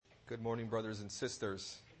Good morning, brothers and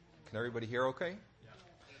sisters. Can everybody hear okay? Yeah.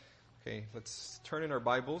 Okay, let's turn in our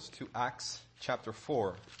Bibles to Acts chapter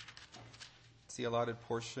 4. It's the allotted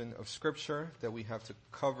portion of Scripture that we have to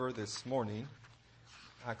cover this morning.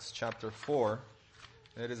 Acts chapter 4.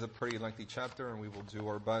 It is a pretty lengthy chapter, and we will do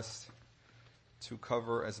our best to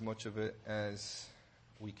cover as much of it as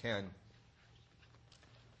we can.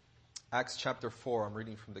 Acts chapter 4, I'm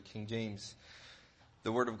reading from the King James.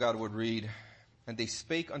 The Word of God would read, "And they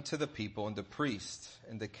spake unto the people, and the priest,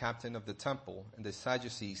 and the captain of the temple, and the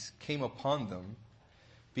Sadducees came upon them,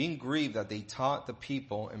 being grieved that they taught the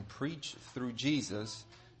people and preached through Jesus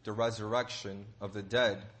the resurrection of the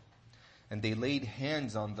dead. And they laid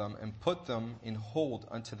hands on them, and put them in hold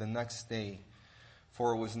unto the next day,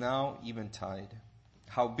 for it was now eventide.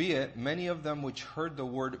 Howbeit, many of them which heard the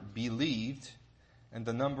word believed, and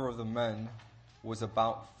the number of the men was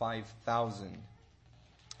about 5,000.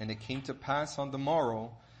 And it came to pass on the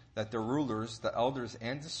morrow that the rulers, the elders,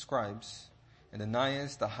 and the scribes, and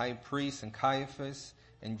Ananias the high priest, and Caiaphas,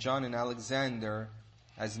 and John and Alexander,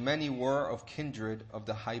 as many were of kindred of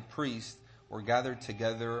the high priest, were gathered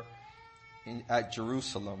together at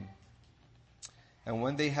Jerusalem. And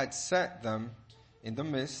when they had set them in the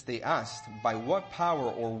midst, they asked, By what power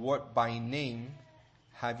or what by name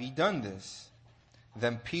have ye done this?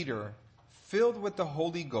 Then Peter, filled with the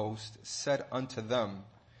Holy Ghost, said unto them,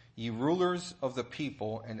 Ye rulers of the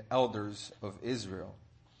people and elders of Israel,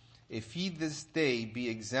 if we this day be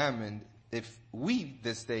examined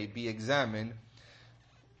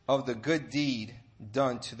of the good deed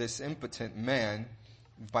done to this impotent man,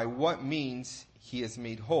 by what means he is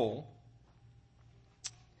made whole,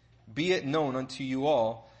 be it known unto you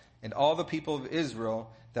all and all the people of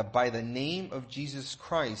Israel, that by the name of Jesus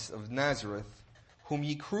Christ of Nazareth, whom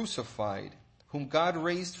ye crucified, whom God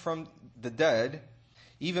raised from the dead,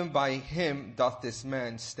 even by him doth this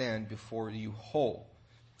man stand before you whole.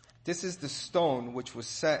 This is the stone which was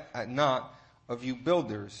set at naught of you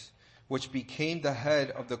builders, which became the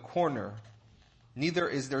head of the corner. Neither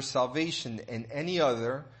is there salvation in any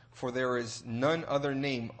other, for there is none other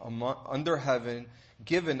name under heaven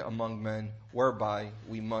given among men, whereby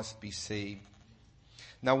we must be saved."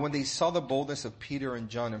 Now when they saw the boldness of Peter and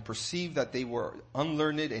John, and perceived that they were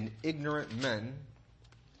unlearned and ignorant men,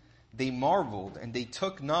 they marveled, and they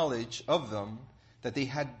took knowledge of them that they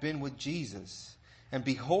had been with Jesus. And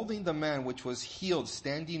beholding the man which was healed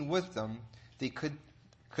standing with them, they could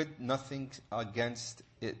nothing against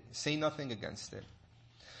it, say nothing against it.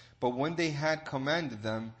 But when they had commanded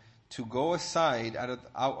them to go aside out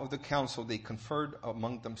of the council, they conferred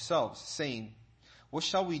among themselves, saying, What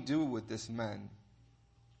shall we do with this man?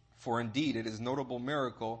 For indeed it is notable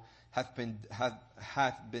miracle hath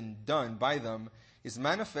been done by them, is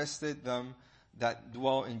manifested them that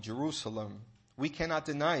dwell in Jerusalem. We cannot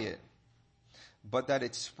deny it. But that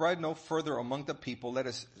it spread no further among the people, let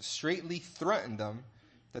us straitly threaten them,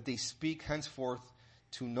 that they speak henceforth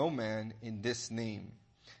to no man in this name.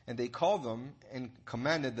 And they called them and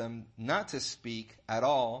commanded them not to speak at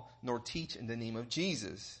all, nor teach in the name of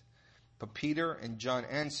Jesus. But Peter and John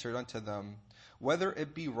answered unto them, Whether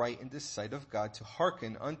it be right in the sight of God to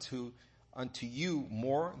hearken unto you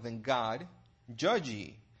more than God, judge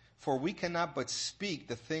ye, for we cannot but speak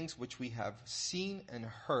the things which we have seen and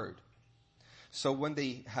heard. So when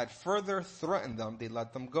they had further threatened them, they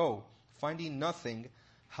let them go, finding nothing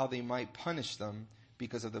how they might punish them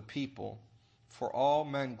because of the people. For all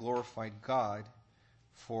men glorified God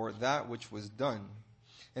for that which was done.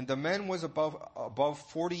 And the man was above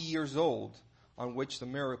 40 years old, on which the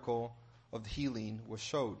miracle of healing was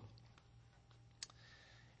showed.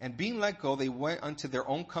 And being let go, they went unto their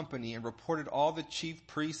own company, and reported all the chief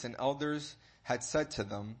priests and elders had said to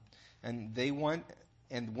them. And they went,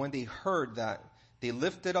 and when they heard that, they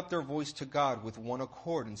lifted up their voice to God with one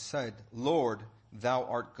accord, and said, Lord, thou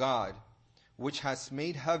art God, which hast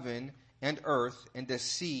made heaven and earth and the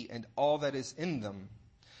sea and all that is in them,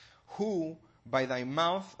 who by thy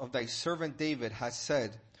mouth of thy servant David hast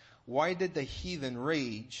said, Why did the heathen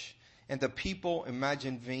rage, and the people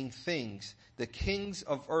imagine vain things? The kings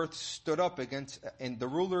of earth stood up and the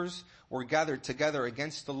rulers were gathered together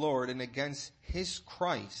against the Lord and against his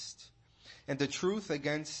Christ, and the truth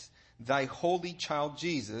against thy holy child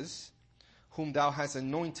Jesus, whom thou hast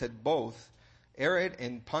anointed. Both Herod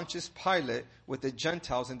and Pontius Pilate with the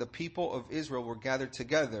Gentiles and the people of Israel were gathered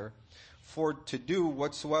together, for to do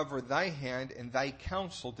whatsoever thy hand and thy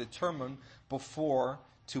counsel determined before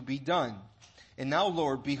to be done. And now,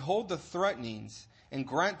 Lord, behold the threatenings, and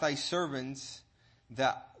grant thy servants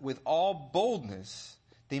that with all boldness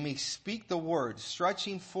they may speak the word,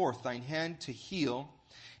 stretching forth thine hand to heal,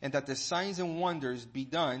 and that the signs and wonders be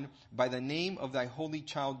done by the name of thy holy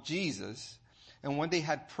child Jesus. And when they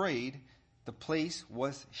had prayed, the place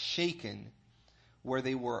was shaken where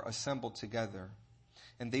they were assembled together.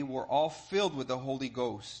 And they were all filled with the Holy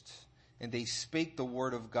Ghost, and they spake the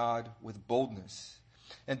word of God with boldness.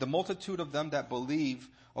 And the multitude of them that believe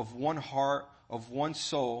of one heart, of one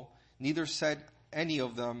soul, neither said any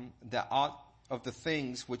of them that aught of the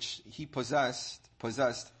things which he possessed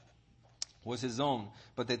was his own,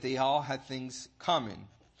 but that they all had things common.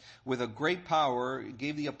 With a great power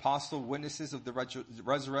gave the apostle witnesses of the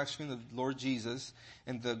resurrection of the Lord Jesus,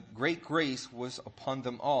 and the great grace was upon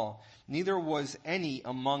them all. Neither was any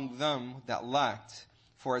among them that lacked.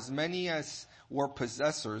 For as many as were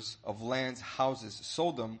possessors of lands, houses,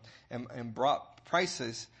 sold them, and brought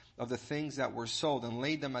prices of the things that were sold, and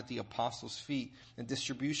laid them at the apostles' feet. And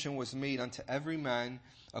distribution was made unto every man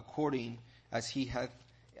according as he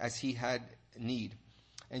had need.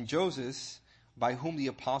 And Joseph, by whom the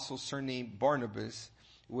apostle surnamed Barnabas,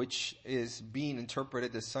 which is being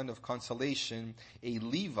interpreted the son of consolation, a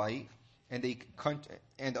Levite,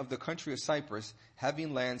 and of the country of Cyprus,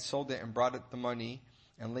 having land, sold it, and brought it the money,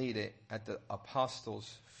 and laid it at the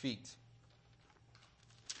apostles' feet.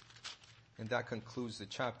 And that concludes the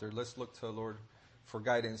chapter. Let's look to the Lord for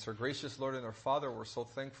guidance. Our gracious Lord and our Father, we're so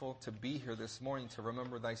thankful to be here this morning to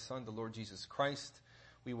remember thy Son, the Lord Jesus Christ.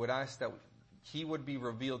 We would ask that he would be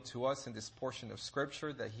revealed to us in this portion of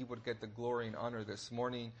Scripture, that he would get the glory and honor this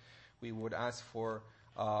morning. We would ask for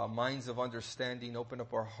minds of understanding. Open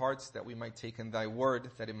up our hearts that we might take in thy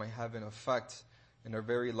word, that it might have an effect in our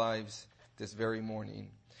very lives this very morning.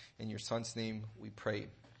 In your Son's name we pray.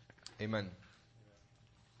 Amen.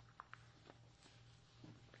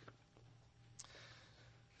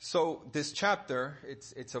 So this chapter,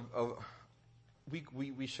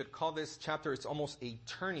 we should call this chapter, it's almost a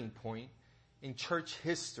turning point in church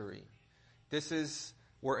history.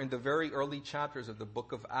 We're in the very early chapters of the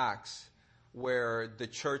book of Acts, where the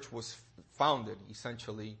church was founded,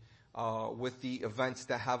 essentially, with the events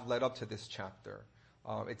that have led up to this chapter.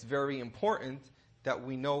 It's very important that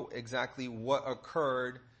we know exactly what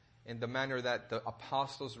occurred and the manner that the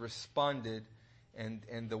apostles responded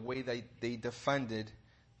and the way that they defended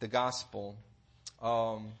the gospel.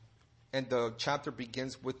 And the chapter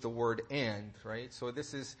begins with the word "and," right? So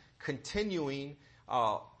this is continuing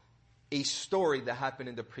a story that happened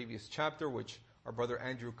in the previous chapter, which our brother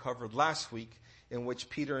Andrew covered last week, in which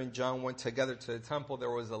Peter and John went together to the temple. There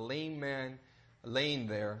was a lame man laying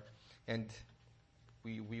there, and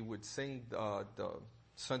we would sing the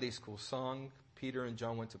Sunday school song, Peter and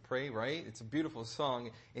John went to pray, right? It's a beautiful song.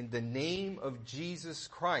 In the name of Jesus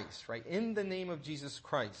Christ, right? In the name of Jesus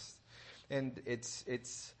Christ. And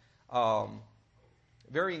it's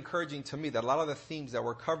very encouraging to me that a lot of the themes that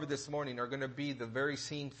were covered this morning are going to be the very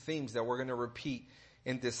same themes that we're going to repeat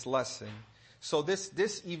in this lesson. So this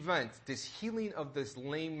event, this healing of this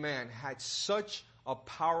lame man, had such a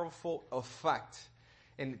powerful effect.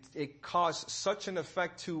 And it caused such an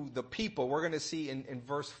effect to the people. We're going to see in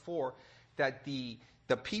verse 4 that the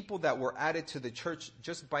people that were added to the church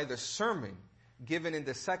just by the sermon given in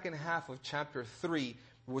the second half of chapter 3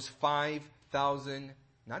 was 5,000,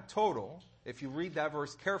 not total. If you read that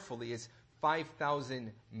verse carefully, it's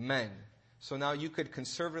 5,000 men. So now you could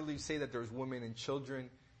conservatively say that there's women and children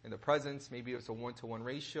in the presence. Maybe it's a 1-to-1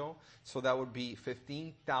 ratio. So that would be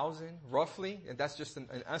 15,000 roughly. And that's just an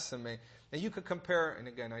estimate. And you could compare, and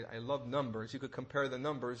again, I love numbers. You could compare the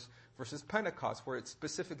numbers versus Pentecost, where it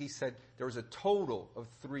specifically said there was a total of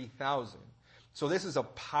 3,000. So this is a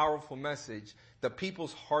powerful message. The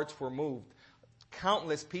people's hearts were moved.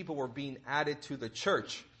 Countless people were being added to the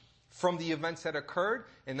church from the events that occurred,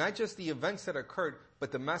 and not just the events that occurred,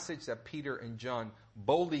 but the message that Peter and John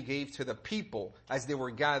boldly gave to the people as they were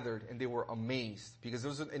gathered, and they were amazed, because it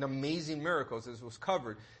was an amazing miracle as this was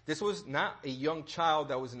covered. This was not a young child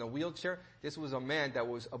that was in a wheelchair. This was a man that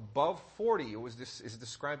was above 40. Is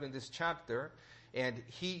described in this chapter, and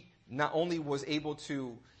he not only was able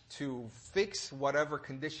to fix whatever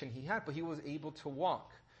condition he had, but he was able to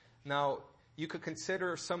walk. Now, you could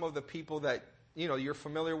consider some of the people that you're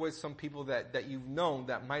familiar with, some people that you've known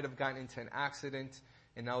that might have gotten into an accident,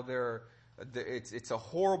 and now it's a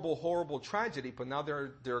horrible, horrible tragedy, but now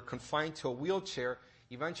they're confined to a wheelchair.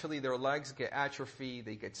 Eventually their legs get atrophy,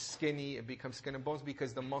 they get skinny, it becomes skin and bones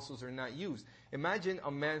because the muscles are not used. Imagine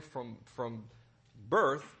a man from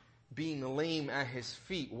birth being lame at his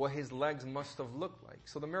feet, what his legs must have looked like.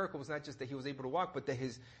 So the miracle was not just that he was able to walk, but that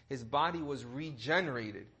his body was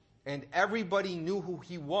regenerated. And everybody knew who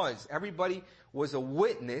he was. Everybody was a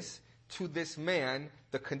witness to this man,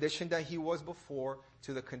 the condition that he was before,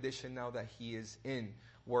 to the condition now that he is in,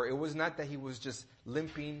 where it was not that he was just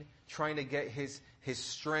limping, trying to get his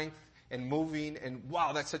strength and moving, and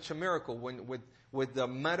wow, that's such a miracle. When with the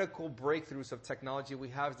medical breakthroughs of technology we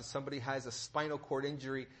have, that somebody has a spinal cord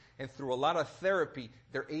injury, and through a lot of therapy,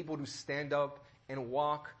 they're able to stand up and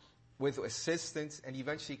walk with assistance and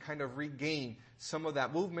eventually kind of regain some of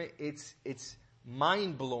that movement. It's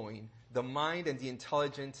mind-blowing, the mind and the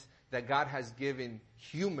intelligence that God has given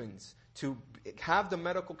humans to have the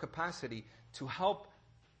medical capacity to help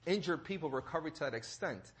injured people recover to that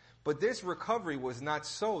extent. But this recovery was not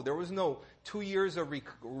so. There was no 2 years of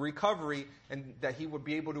recovery and that he would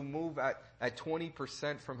be able to move at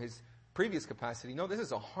 20% from his previous capacity. No, this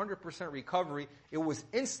is 100% recovery. It was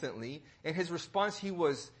instantly. And his response, he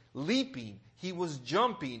was leaping, he was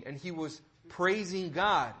jumping, and he was praising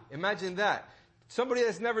God. Imagine that. Somebody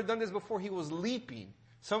that's never done this before, he was leaping.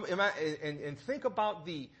 And think about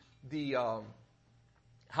the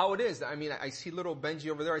how it is. I mean, I see little Benji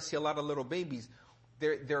over there. I see a lot of little babies.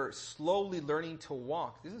 They're slowly learning to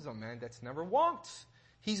walk. This is a man that's never walked.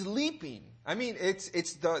 He's leaping. I mean, it's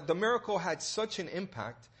the miracle had such an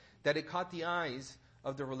impact that it caught the eyes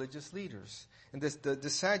of the religious leaders. And the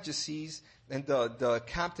Sadducees and the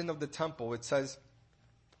captain of the temple, it says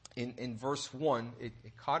in verse 1, it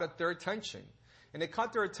caught their attention. And it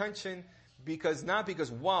caught their attention not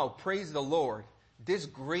because, wow, praise the Lord, this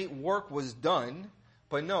great work was done,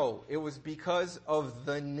 but no, it was because of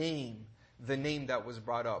the name that was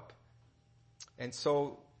brought up. And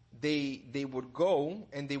so they would go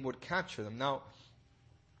and they would capture them. Now,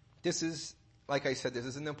 this is, like I said, this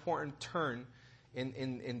is an important turn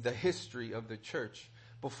in the history of the church.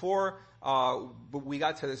 Before we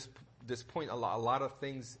got to this point, a lot of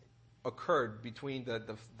things occurred between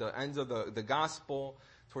the ends of the gospel,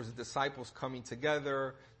 towards the disciples coming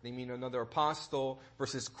together. They meet another apostle,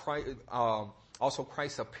 versus Christ, also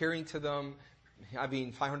Christ appearing to them,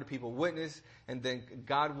 having 500 people witness, and then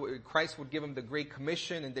Christ would give them the Great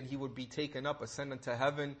Commission, and then he would be taken up, ascend into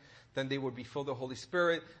heaven. Then they would be filled with the Holy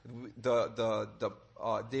Spirit. The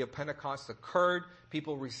day of Pentecost occurred.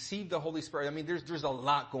 People received the Holy Spirit. I mean, there's a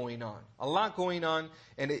lot going on,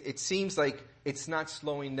 and it seems like it's not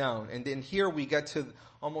slowing down. And then here we get to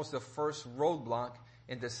almost the first roadblock,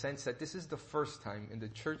 in the sense that this is the first time in the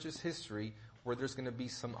church's history where there's going to be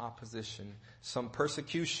some opposition, some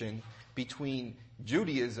persecution between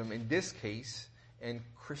Judaism, in this case, and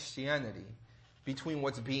Christianity, between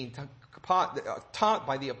what's being taught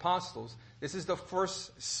by the apostles. This is the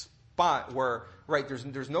first spot where, right,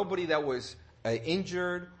 there's nobody that was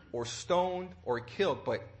injured or stoned or killed,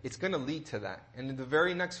 but it's going to lead to that. And in the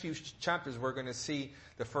very next few chapters, we're going to see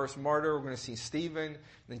the first martyr, we're going to see Stephen.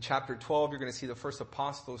 In chapter 12, you're going to see the first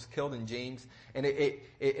apostles killed in James. And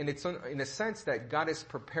it's in a sense that God is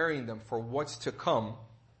preparing them for what's to come.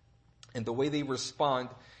 And the way they respond,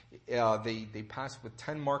 they pass with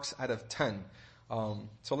 10 marks out of 10.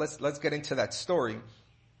 So let's get into that story.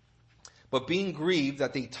 But being grieved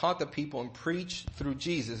that they taught the people and preached through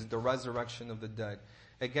Jesus the resurrection of the dead.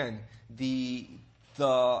 Again, the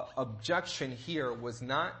objection here was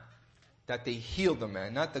not that they healed the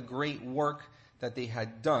man, not the great work that they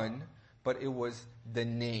had done, but it was the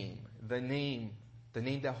name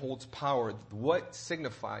that holds power. What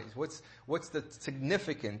signifies? What's the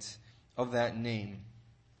significance of that name?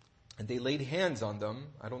 And they laid hands on them.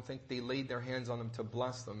 I don't think they laid their hands on them to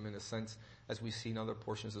bless them, in a sense, as we see in other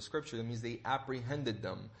portions of Scripture. That means they apprehended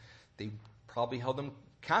them. They probably held them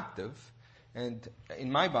captive. And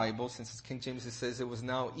in my Bible, since it's King James, it says it was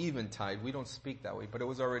now eventide. We don't speak that way, but it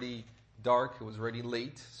was already dark. It was already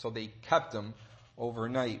late. So they kept them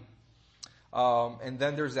overnight. And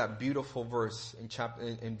then there's that beautiful verse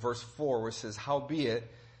in verse 4 where it says, "Howbeit,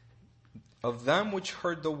 of them which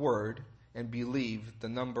heard the word and believed, the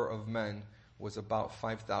number of men was about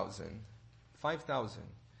 5,000. 5,000.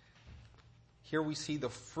 Here we see the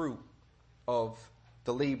fruit of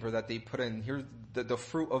the labor that they put in. Here's the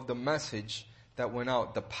fruit of the message that went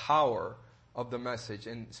out, the power of the message,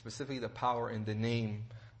 and specifically the power in the name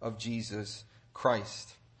of Jesus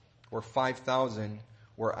Christ, where 5,000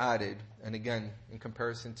 were added. And again, in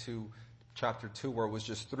comparison to chapter 2, where it was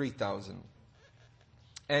just 3,000.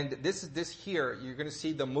 And this here, you're going to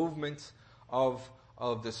see the movement of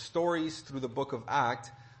the stories through the book of Acts.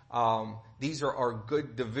 These are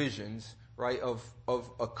good divisions, right, of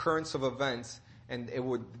occurrence of events. And it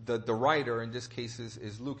would, the writer, in this case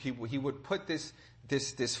is Luke, he would put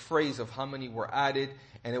this phrase of how many were added,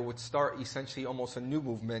 and it would start essentially almost a new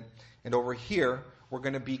movement. And over here, we're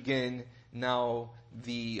going to begin now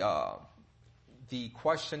the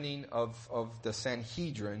questioning of the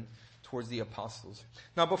Sanhedrin towards the apostles.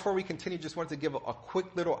 Now, before we continue, just wanted to give a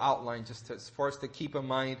quick little outline for us to keep in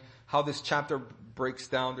mind how this chapter breaks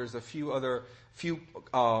down. There's a few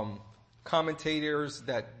commentators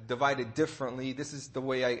that divide it differently. This is the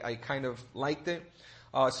way I kind of liked it.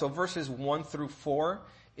 So verses 1 through 4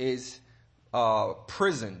 is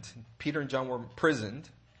prisoned. Peter and John were imprisoned.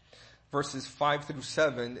 Verses 5 through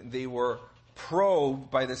 7, they were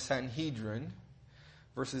probed by the Sanhedrin.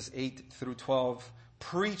 Verses 8 through 12,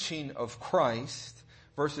 preaching of Christ.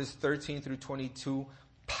 Verses 13 through 22,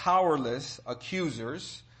 powerless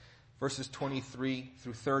accusers. Verses 23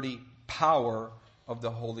 through 30, power of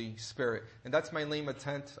the Holy Spirit. And that's my lame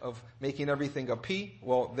attempt of making everything a P.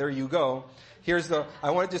 Well, there you go.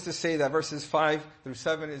 I wanted just to say that verses 5 through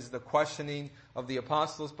 7 is the questioning of the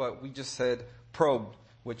apostles, but we just said probe,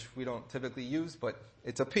 which we don't typically use, but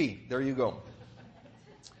it's a P. There you go.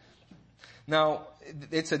 Now,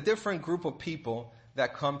 it's a different group of people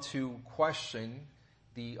that come to question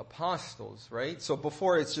the apostles, right? So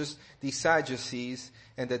before it's just the Sadducees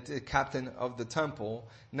and the captain of the temple.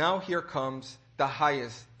 Now here comes the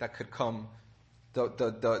highest that could come,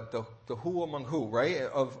 the who among who, right?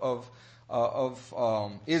 Of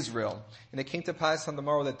Israel. And it came to pass on the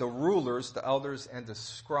morrow that the rulers, the elders, and the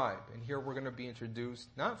scribe. And here we're going to be introduced,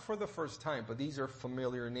 not for the first time, but these are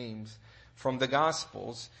familiar names from the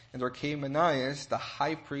Gospels. And there came Ananias, the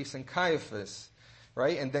high priest, and Caiaphas,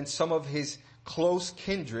 right? And then some of his close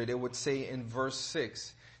kindred, it would say in verse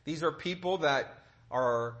 6. These are people that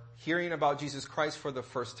are hearing about Jesus Christ for the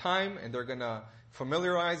first time, and they're going to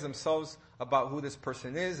familiarize themselves about who this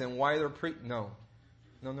person is and why they're No.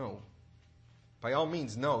 By all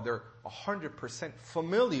means, no. They're 100%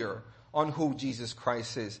 familiar on who Jesus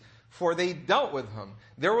Christ is. For they dealt with him.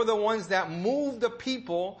 They were the ones that moved the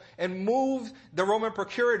people and moved the Roman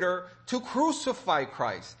procurator to crucify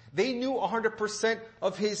Christ. They knew 100%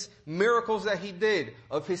 of his miracles that he did,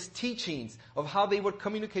 of his teachings, of how they would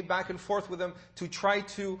communicate back and forth with him to try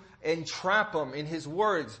to entrap him in his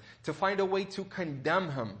words, to find a way to condemn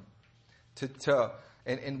him.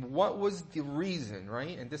 And what was the reason,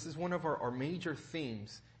 right? And this is one of our major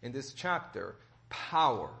themes in this chapter.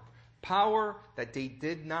 Power. Power that they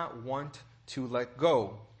did not want to let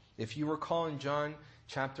go. If you recall in John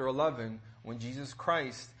chapter 11, when Jesus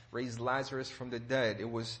Christ raised Lazarus from the dead, it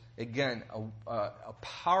was, again, a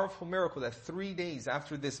powerful miracle that 3 days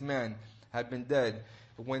after this man had been dead,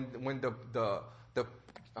 when the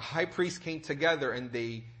high priest came together and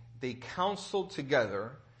they counseled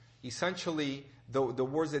together, essentially, the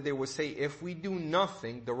words that they would say, if we do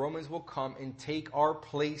nothing, the Romans will come and take our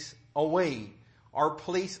place away. Our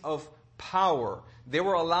place of power. They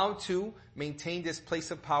were allowed to maintain this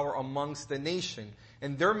place of power amongst the nation.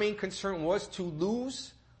 And their main concern was to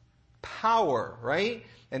lose power, right?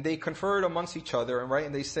 And they conferred amongst each other, right?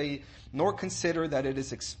 And they say, nor consider that it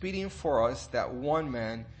is expedient for us that one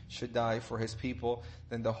man should die for his people,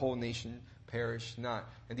 then the whole nation perish not.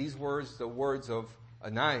 And these words, the words of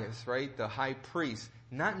Ananias, right? The high priest,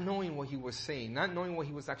 not knowing what he was saying, not knowing what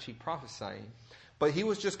he was actually prophesying. But he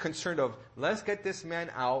was just concerned of, let's get this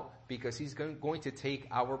man out because he's going to take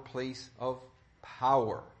our place of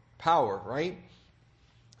power. Power, right?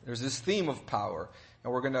 There's this theme of power.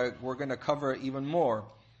 And we're gonna cover it even more.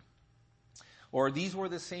 Or these were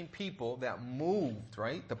the same people that moved,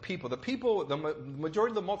 right? The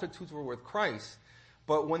majority of the multitudes were with Christ.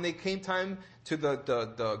 But when they came time to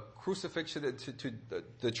the crucifixion, to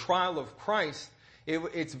the trial of Christ,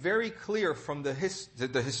 it's very clear from the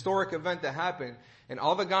historic event that happened, and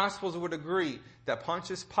all the Gospels would agree that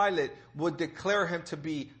Pontius Pilate would declare him to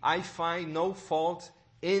be, I find no fault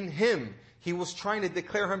in him. He was trying to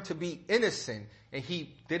declare him to be innocent, and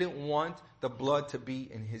he didn't want the blood to be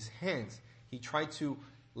in his hands. He tried to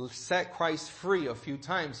set Christ free a few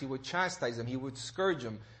times. He would chastise him. He would scourge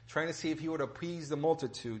him, trying to see if he would appease the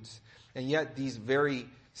multitudes. And yet these very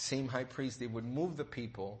same high priests, they would move the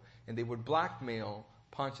people, and they would blackmail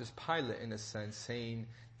Pontius Pilate in a sense, saying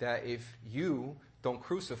that if you don't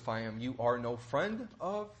crucify him, you are no friend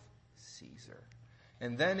of Caesar.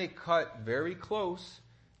 And then it cut very close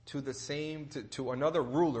to to another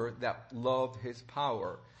ruler that loved his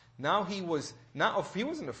power. Now he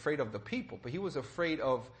wasn't afraid of the people, but he was afraid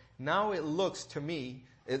of, now it looks to me,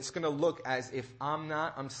 it's going to look as if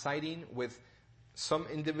I'm siding with some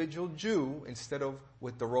individual Jew instead of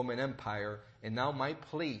with the Roman Empire, and now my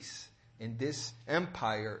place in this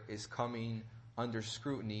empire is coming under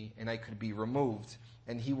scrutiny, and I could be removed.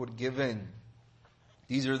 And he would give in.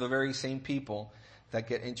 These are the very same people that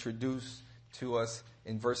get introduced to us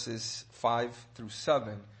in verses 5 through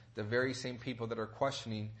 7. The very same people that are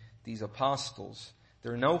questioning these apostles.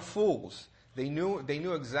 They're no fools. They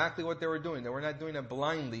knew exactly what they were doing. They were not doing it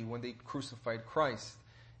blindly when they crucified Christ.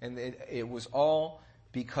 And it was all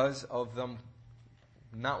because of them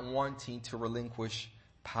not wanting to relinquish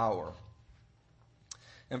power.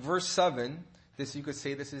 In verse 7, you could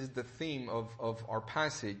say this is the theme of our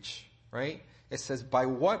passage, right? It says, by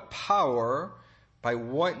what power, by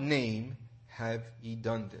what name have ye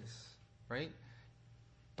done this? Right?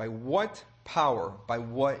 By what power, by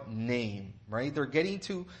what name? Right? They're getting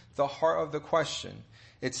to the heart of the question.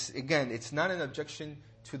 It's not an objection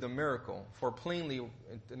to the miracle. For plainly,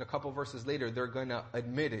 in a couple verses later, they're going to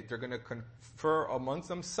admit it. They're going to confer amongst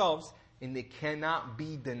themselves, and it cannot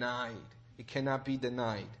be denied. It cannot be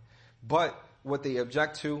denied. But what they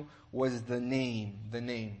object to was the name. The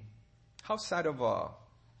name. How sad of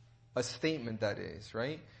a statement that is,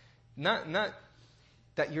 right? Not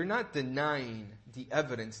that you're not denying the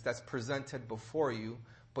evidence that's presented before you,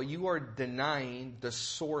 but you are denying the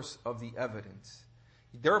source of the evidence.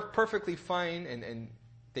 They're perfectly fine and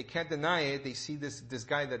they can't deny it. They see this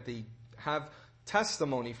guy that they have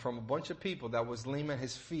testimony from a bunch of people that was lame at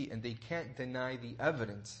his feet, and they can't deny the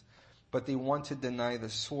evidence, but they want to deny the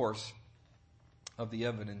source of the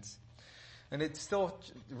evidence. And it still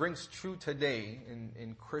rings true today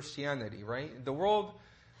in Christianity, right? The world,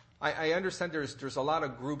 I understand there's a lot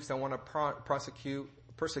of groups that want to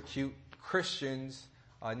persecute Christians,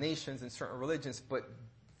 nations, and certain religions, but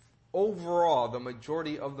overall, the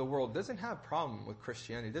majority of the world doesn't have a problem with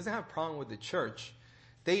Christianity, doesn't have a problem with the church.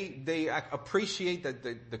 They appreciate that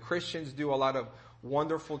the Christians do a lot of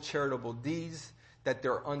wonderful charitable deeds, that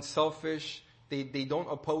they're unselfish. They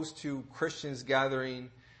don't oppose to Christians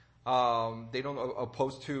gathering. They don't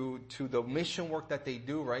oppose to the mission work that they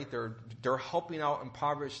do, right? They're helping out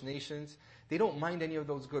impoverished nations. They don't mind any of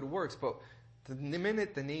those good works, but the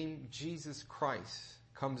minute the name Jesus Christ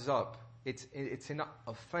comes up, it's an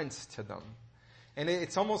offense to them. And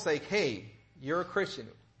it's almost like, hey, you're a Christian.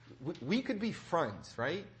 We could be friends,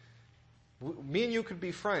 right? Me and you could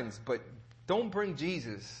be friends, but don't bring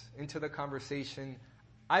Jesus into the conversation.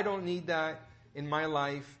 I don't need that in my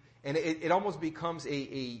life. And it almost becomes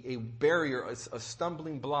a barrier, a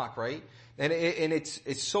stumbling block, right? And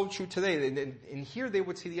it's so true today. And here they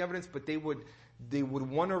would see the evidence, but they would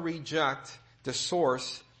want to reject the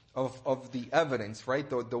source of the evidence, right?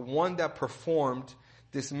 The one that performed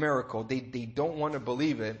this miracle. They don't want to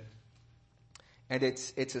believe it. And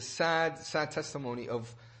it's a sad testimony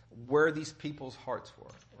of where these people's hearts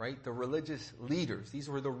were, right? The religious leaders. These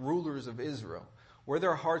were the rulers of Israel. Where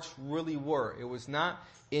their hearts really were. It was not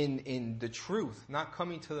in the truth, not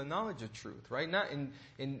coming to the knowledge of truth, right? Not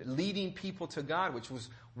in leading people to God, which was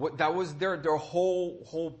that was their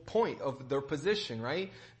whole point of their position,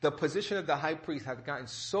 right? The position of the high priest had gotten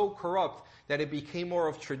so corrupt that it became more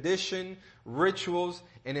of tradition, rituals,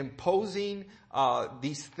 and imposing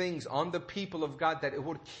these things on the people of God, that it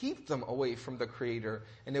would keep them away from the Creator,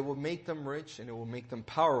 and it would make them rich, and it would make them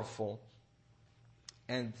powerful.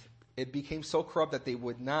 And it became so corrupt that they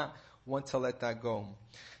would not want to let that go.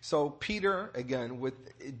 So Peter, again, with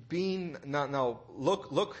it being now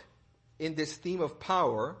look in this theme of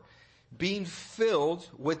power, being filled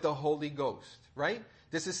with the Holy Ghost, right?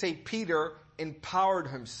 This is say Peter empowered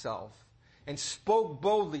himself and spoke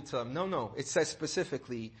boldly to them. No. It says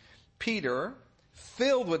specifically, Peter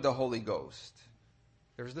filled with the Holy Ghost.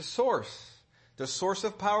 There's the source. The source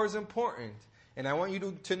of power is important. And I want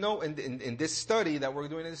you to know in this study that we're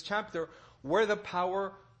doing in this chapter, where the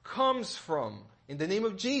power comes from. In the name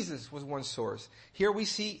of Jesus was one source. Here we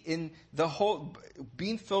see in the whole,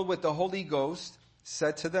 being filled with the Holy Ghost,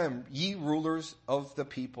 said to them, ye rulers of the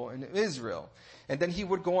people in Israel. And then he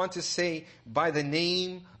would go on to say, by the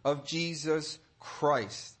name of Jesus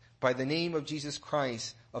Christ, by the name of Jesus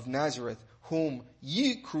Christ of Nazareth, whom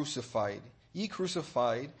ye crucified,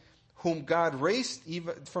 whom God raised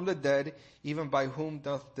even from the dead, even by whom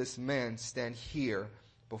doth this man stand here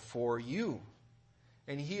before you.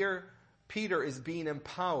 And here, Peter is being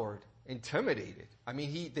empowered, intimidated. I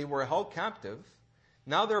mean, they were held captive.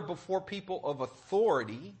 Now they're before people of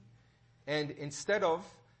authority. And instead of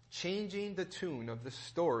changing the tune of the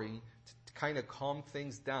story to kind of calm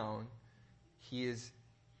things down, he is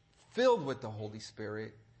filled with the Holy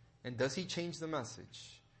Spirit. And does he change the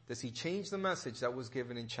message? Does he change the message that was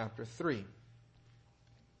given in chapter 3?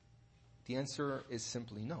 The answer is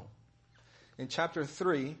simply no. In chapter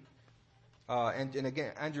 3, and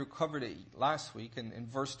again, Andrew covered it last week, and in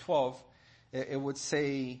verse 12, it would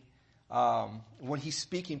say, when he's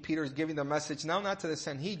speaking, Peter is giving the message, now not to the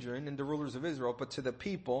Sanhedrin and the rulers of Israel, but to the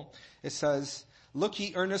people. It says, look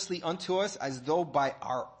ye earnestly unto us as though by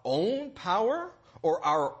our own power or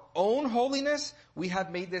our own holiness we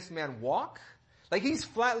have made this man walk? Like he's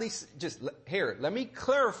flatly here, let me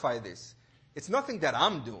clarify this. It's nothing that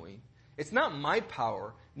I'm doing. It's not my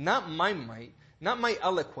power, not my might, not my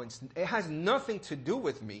eloquence. It has nothing to do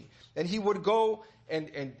with me. And he would go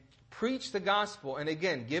and preach the gospel and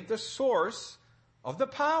again give the source of the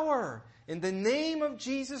power in the name of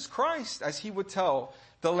Jesus Christ, as he would tell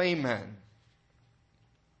the layman.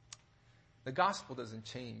 The gospel doesn't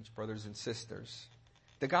change, brothers and sisters.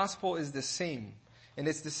 The gospel is the same. And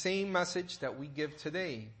it's the same message that we give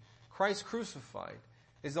today. Christ crucified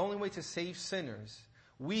is the only way to save sinners.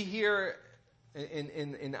 We here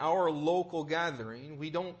in our local gathering, we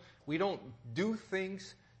don't do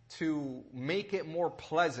things to make it more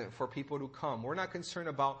pleasant for people to come. We're not concerned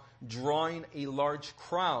about drawing a large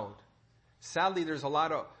crowd. Sadly, there's a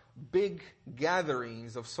lot of big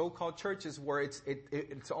gatherings of so-called churches where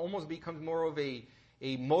it's almost becomes more of a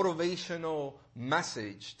motivational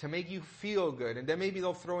message to make you feel good. And then maybe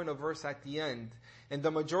they'll throw in a verse at the end. And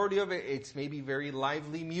the majority of it's maybe very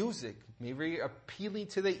lively music, maybe appealing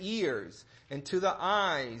to the ears and to the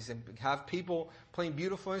eyes, and have people playing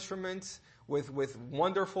beautiful instruments with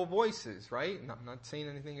wonderful voices, right? And I'm not saying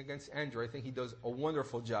anything against Andrew. I think he does a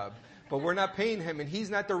wonderful job. But we're not paying him, and he's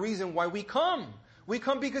not the reason why we come. We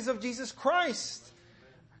come because of Jesus Christ.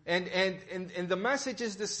 And the message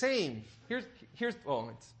is the same. Here's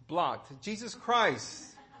it's blocked. Jesus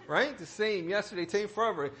Christ, right? The same yesterday, today,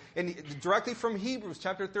 forever. And directly from Hebrews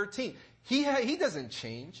chapter 13. He doesn't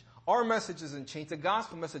change. Our message doesn't change. The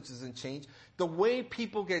gospel message doesn't change. The way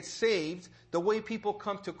people get saved, the way people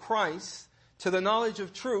come to Christ, to the knowledge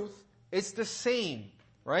of truth, it's the same,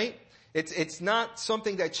 right? It's not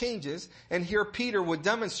something that changes. And here Peter would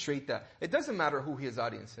demonstrate that. It doesn't matter who his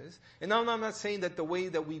audience is. And now I'm not saying that the way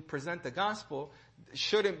that we present the gospel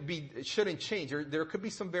shouldn't change. There could be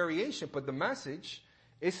some variation, but the message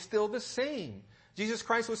is still the same. Jesus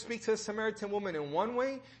Christ would speak to a Samaritan woman in one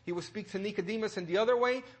way. He would speak to Nicodemus in the other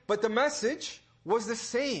way. But the message was the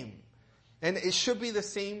same. And it should be the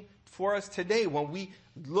same for us today when we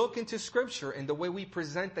look into Scripture and the way we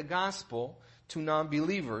present the gospel to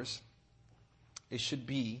non-believers. It should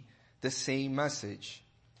be the same message.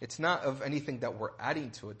 It's not of anything that we're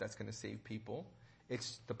adding to it that's going to save people.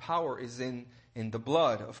 The power is in the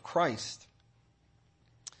blood of Christ.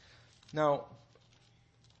 Now,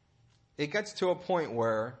 it gets to a point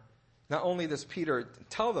where not only does Peter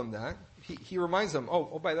tell them that, he reminds them,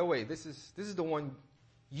 oh, by the way, this is the one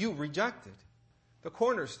you rejected. The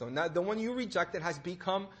cornerstone. Now, the one you rejected has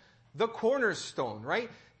become the cornerstone,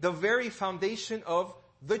 right? The very foundation of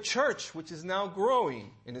the church, which is now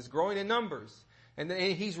growing, and is growing in numbers. And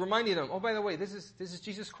he's reminding them, oh, by the way, this is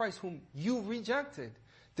Jesus Christ whom you rejected,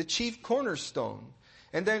 the chief cornerstone.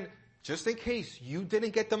 And then, just in case you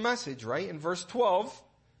didn't get the message, right, in verse 12,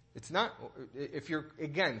 it's not, if you're,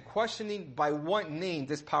 again, questioning by what name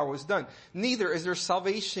this power was done, neither is there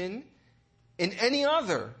salvation in any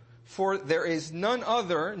other, for there is none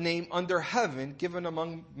other name under heaven given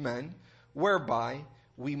among men whereby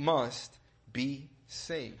we must be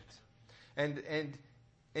saved. And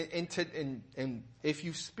if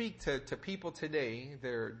you speak to people today,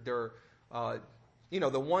 they're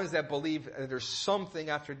the ones that believe there's something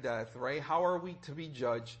after death, right? How are we to be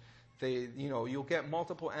judged? You'll get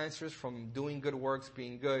multiple answers from doing good works,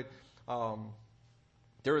 being good.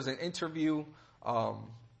 There was an interview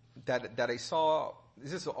that I saw.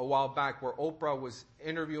 This is a while back, where Oprah was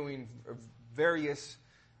interviewing various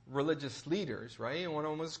religious leaders, right? And one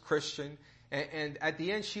of them was Christian. And at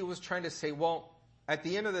the end, she was trying to say, well, at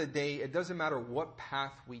the end of the day, it doesn't matter what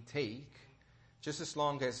path we take, just as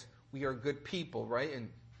long as we are good people, right? And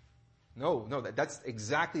no, that's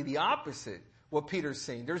exactly the opposite. What Peter's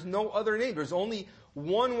saying. There's no other name. There's only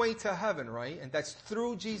one way to heaven, right? And that's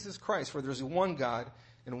through Jesus Christ, for there's one God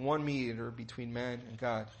and one mediator between man and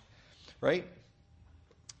God, right?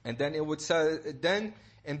 And then it would say, then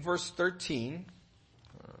in verse 13,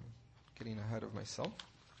 getting ahead of myself.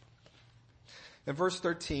 In verse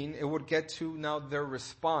 13, it would get to now their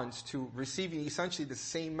response to receiving essentially the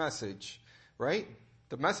same message, right?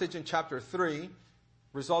 The message in chapter 3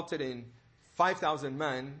 resulted in 5,000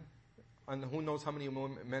 men, and who knows how many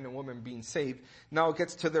men and women being saved. Now it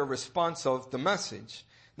gets to their response of the message.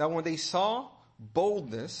 Now when they saw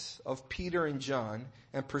boldness of Peter and John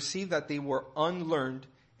and perceived that they were unlearned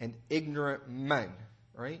and ignorant men,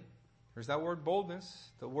 right? There's that word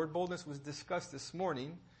boldness. The word boldness was discussed this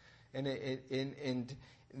morning. And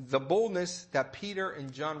the boldness that Peter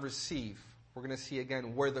and John receive, we're going to see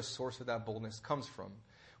again where the source of that boldness comes from.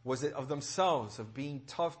 Was it of themselves, of being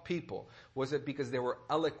tough people? Was it because they were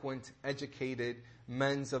eloquent, educated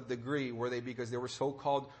men of degree? Were they because they were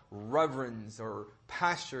so-called reverends or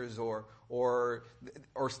pastors or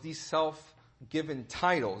these self-given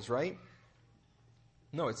titles, right?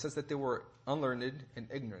 No, it says that they were unlearned and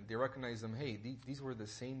ignorant. They recognized them, hey, these were the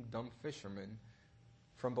same dumb fishermen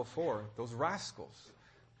from before, those rascals.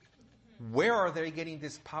 Where are they getting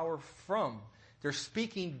this power from? They're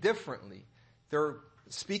speaking differently. They're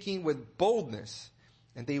speaking with boldness,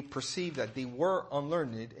 and they perceive that they were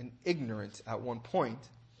unlearned and ignorant at one point.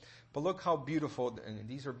 But look how beautiful, and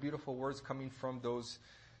these are beautiful words coming from those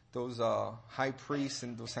high priests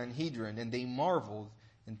and those Sanhedrin, and they marveled,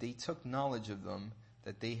 and they took knowledge of them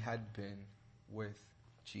that they had been with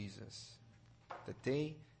Jesus. That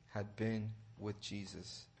they had been with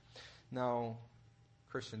Jesus. Now,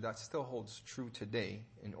 Christian, that still holds true today.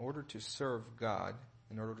 In order to serve God,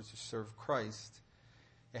 in order to serve Christ,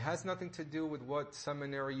 it has nothing to do with what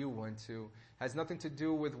seminary you went to. It has nothing to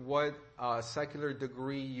do with what secular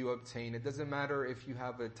degree you obtain. It doesn't matter if you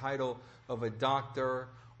have a title of a doctor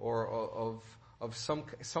or of some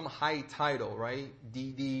high title, right?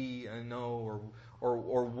 DD, I know,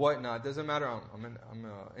 or whatnot. It doesn't matter. I'm an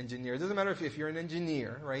engineer. It doesn't matter if you're an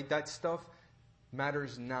engineer, right? That stuff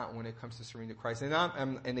matters not when it comes to serving to Christ.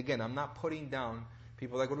 And again, I'm not putting down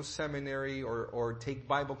people that go to seminary or take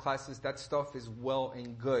Bible classes. That stuff is well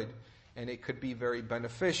and good, and it could be very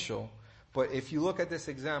beneficial. But if you look at this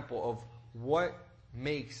example of what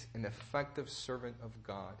makes an effective servant of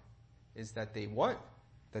God, is that they what?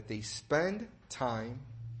 That they spend time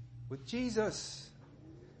with Jesus.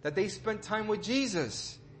 That they spend time with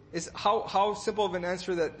Jesus. Is how simple of an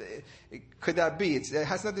answer that could that be? It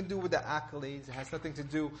has nothing to do with the accolades. It has nothing to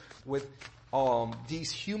do with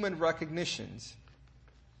these human recognitions.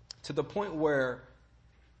 To the point where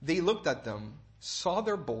they looked at them, saw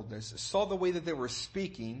their boldness, saw the way that they were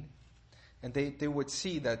speaking, and they would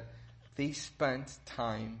see that they spent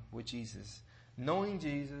time with Jesus. Knowing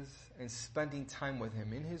Jesus and spending time with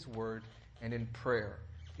Him in His Word and in prayer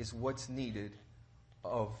is what's needed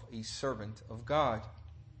of a servant of God.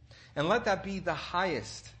 And let that be the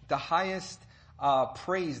highest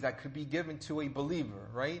praise that could be given to a believer,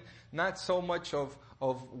 right? Not so much of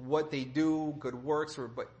what they do, good works,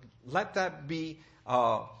 but let that be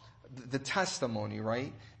the testimony,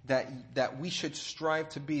 right? That we should strive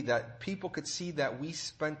to be, that people could see that we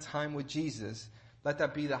spent time with Jesus. Let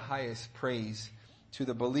that be the highest praise to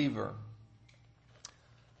the believer.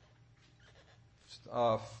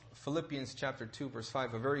 Philippians chapter 2 verse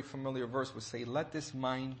 5, a very familiar verse, would say, let this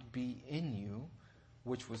mind be in you,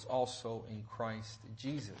 which was also in Christ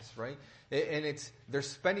Jesus, right? And they're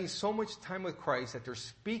spending so much time with Christ that they're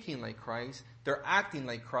speaking like Christ, they're acting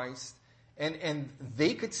like Christ, and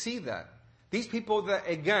they could see that. These people that,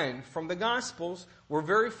 again, from the Gospels, were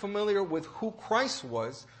very familiar with who Christ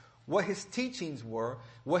was, what His teachings were,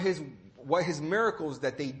 what His miracles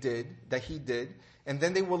that He did, and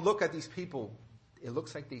then they will look at these people. It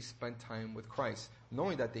looks like they spent time with Christ,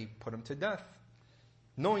 knowing that they put Him to death.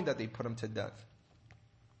 Knowing that they put Him to death.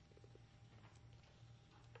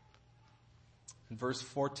 In verse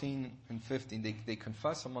 14 and 15, they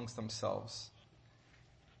confess amongst themselves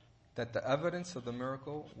that the evidence of the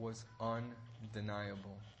miracle was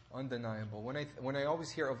undeniable. Undeniable. When I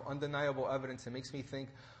always hear of undeniable evidence, it makes me think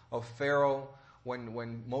of Pharaoh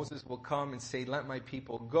when Moses will come and say, let my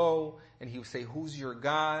people go, and he would say, who's your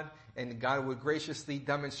God? And God would graciously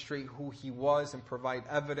demonstrate who He was and provide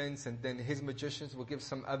evidence, and then his magicians will give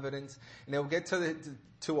some evidence, and they will get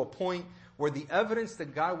to a point where the evidence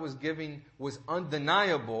that God was giving was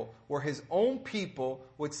undeniable, where His own people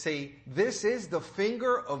would say, this is the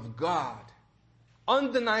finger of God.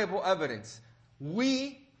 Undeniable evidence.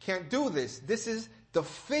 We can't do this. This is the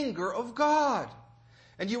finger of God.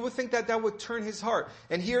 And you would think that would turn His heart.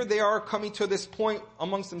 And here they are coming to this point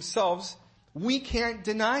amongst themselves. We can't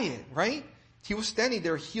deny it, right? He was standing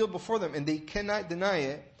there healed before them, and they cannot deny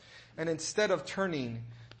it. And instead of turning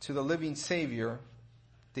to the living Savior,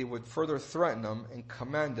 they would further threaten them and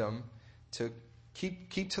command them to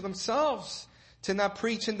keep to themselves, to not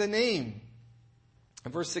preach in the name.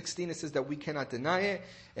 In verse 16 it says that we cannot deny it.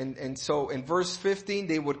 And so in verse 15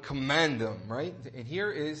 they would command them, right? And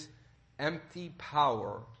here is empty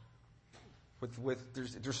power.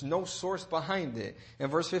 There's no source behind it. In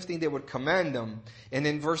verse 15 they would command them. And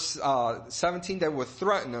in verse 17 they would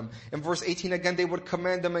threaten them. In verse 18 again they would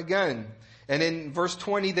command them again. And in verse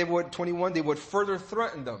 21 they would further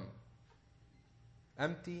threaten them.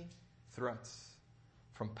 Empty threats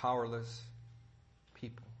from powerless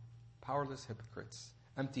people. Powerless hypocrites.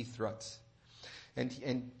 Empty threats.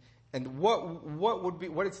 And And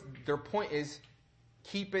their point is,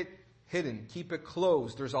 keep it hidden, keep it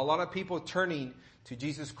closed. There's a lot of people turning to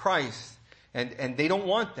Jesus Christ, and they don't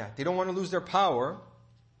want that. They don't want to lose their power.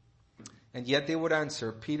 And yet they would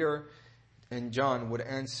answer, Peter and John would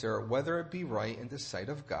answer, whether it be right in the sight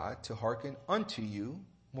of God to hearken unto you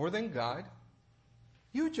more than God,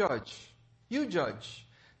 you judge. You judge.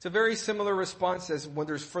 It's a very similar response as when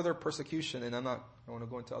there's further persecution, and I don't want to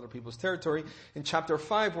go into other people's territory, in chapter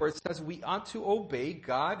 5 where it says we ought to obey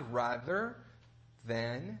God rather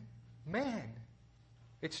than man.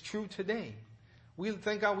 It's true today.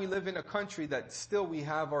 Thank God we live in a country that still we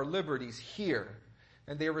have our liberties here,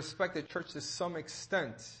 and they respect the church to some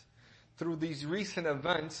extent. Through these recent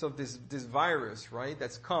events of this virus, right,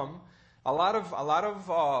 that's come, a lot of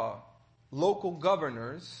local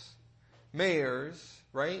governors, mayors,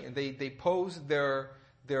 right, and they pose their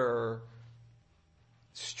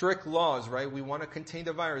strict laws, right? We want to contain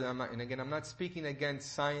the virus. I'm not speaking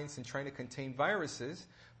against science and trying to contain viruses,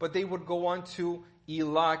 but they would go on to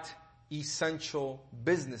elect essential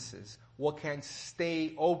businesses. What can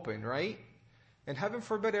stay open, right? And heaven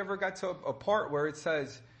forbid ever got to a part where it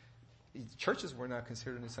says churches were not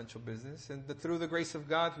considered an essential business, and through the grace of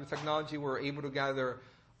God, through technology, we're able to gather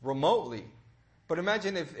remotely. But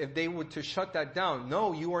imagine if they were to shut that down.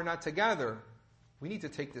 No, you are not to gather. We need to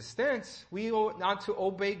take this stance. We ought not to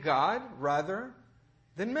obey God rather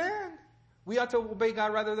than man. We ought to obey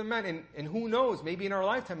God rather than man. And who knows, maybe in our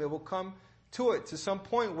lifetime it will come to some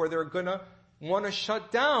point where they're going to want to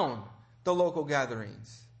shut down the local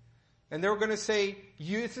gatherings. And they're going to say,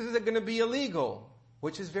 this is going to be illegal,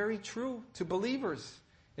 which is very true to believers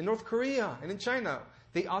in North Korea and in China.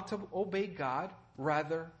 They ought to obey God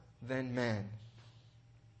rather than man.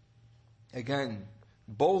 Again,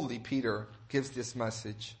 boldly Peter gives this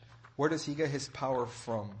message. Where does he get his power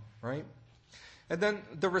from, right? And then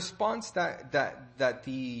the response that let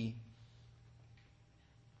me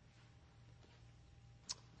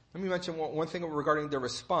mention one thing regarding the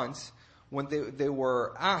response. When they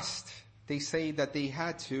were asked, they say that they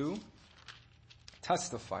had to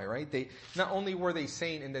testify, right? They not only were they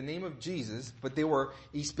saying in the name of Jesus, but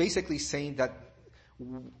he's basically saying that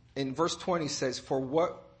in verse 20 says, for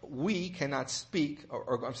we cannot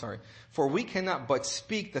but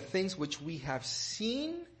speak the things which we have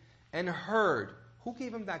seen and heard. Who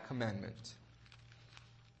gave him that commandment?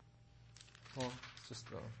 Well, it's just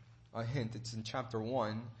a hint. It's in chapter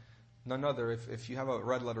 1. None other, if you have a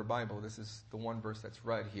red letter Bible, this is the one verse that's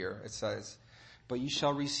read here. It says, but you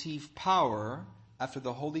shall receive power after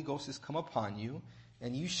the Holy Ghost is come upon you,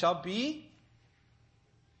 and you shall be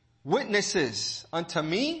witnesses unto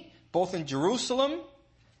me, both in Jerusalem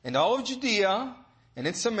and all of Judea and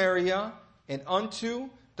in Samaria and unto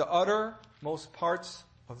the uttermost parts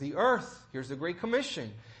of the earth. Here's the Great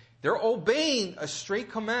Commission. They're obeying a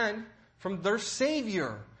straight command from their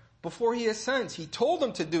Savior. Before he ascends, he told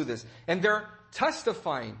them to do this. And they're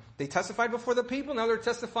testifying. They testified before the people. Now they're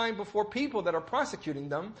testifying before people that are prosecuting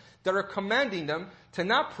them, that are commanding them to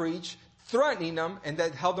not preach, threatening them, and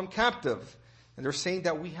that held them captive. And they're saying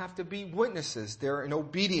that we have to be witnesses. They're in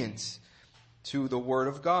obedience to the Word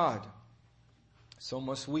of God. So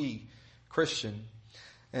must we, Christian.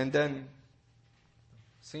 And then,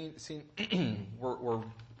 we're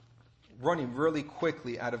running really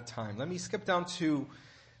quickly out of time. Let me skip down to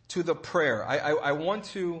the prayer. I want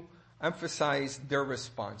to emphasize their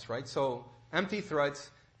response, right? So, empty threats,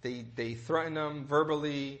 they threatened them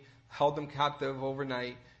verbally, held them captive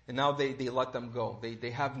overnight, and now they let them go.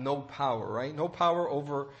 They have no power, right? No power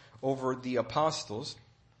over the apostles.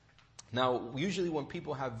 Now, usually when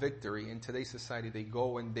people have victory in today's society, they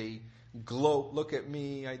go and they gloat, look at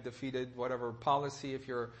me, I defeated whatever policy, if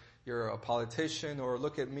you're a politician, or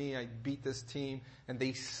look at me, I beat this team, and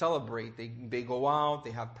they celebrate. They go out,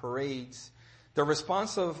 they have parades. The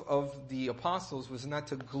response of the apostles was not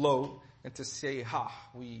to gloat and to say,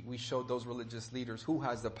 we showed those religious leaders who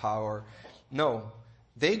has the power. No,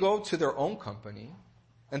 they go to their own company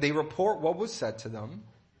and they report what was said to them.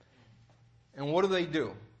 And what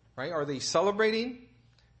do? Right? Are they celebrating?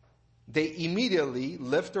 They immediately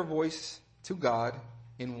lift their voice to God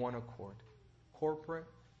in one accord. Corporate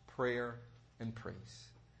prayer and praise.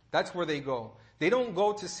 That's where they go. They don't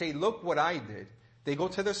go to say, look what I did. They go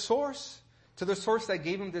to the source that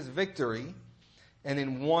gave them this victory, and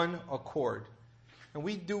in one accord. And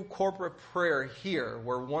we do corporate prayer here,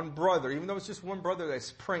 where one brother, even though it's just one brother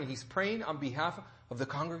that's praying, he's praying on behalf of the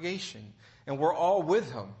congregation. And we're all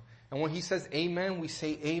with him. And when he says amen, we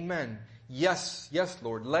say amen. Yes,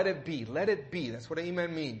 Lord, let it be. Let it be. That's what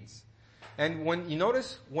amen means. And when you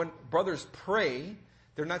notice, when brothers pray,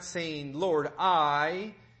 they're not saying, Lord,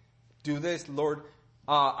 I do this. Lord,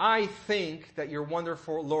 I think that you're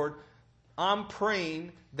wonderful. Lord, I'm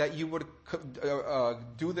praying that you would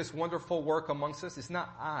do this wonderful work amongst us. It's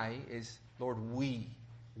not I, it's Lord, we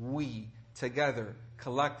together,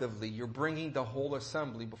 collectively. You're bringing the whole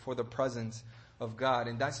assembly before the presence of God.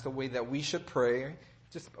 And that's the way that we should pray,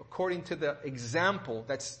 just according to the example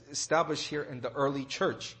that's established here in the early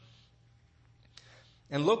church.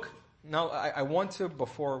 And look, now I want to,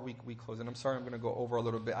 before we close, and I'm sorry I'm going to go over a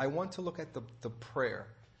little bit, I want to look at the prayer.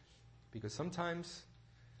 Because sometimes,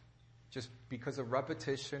 just because of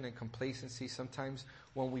repetition and complacency, sometimes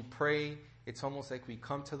when we pray, it's almost like we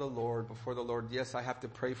come to the Lord, before the Lord. Yes, I have to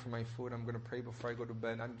pray for my food. I'm going to pray before I go to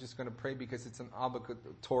bed. I'm just going to pray because it's an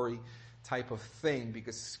obligatory type of thing,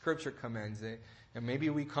 because Scripture commands it. And maybe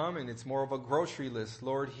we come and it's more of a grocery list.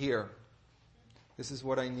 Lord, here. This is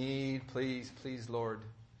what I need. Please, Lord.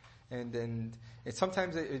 And then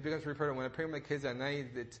sometimes it becomes repetitive. When I pray with my kids at night,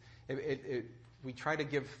 we try to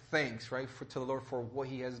give thanks, right, to the Lord for what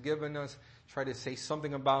He has given us. Try to say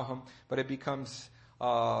something about Him, but it becomes,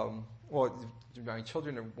 my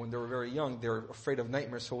children, when they were very young, they were afraid of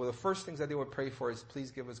nightmares. So the first things that they would pray for is,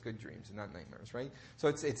 please give us good dreams and not nightmares, right? So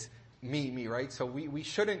it's me, right? So we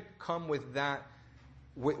shouldn't come with that,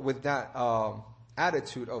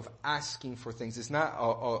 attitude of asking for things. It's not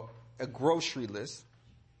a grocery list.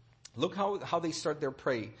 Look how they start their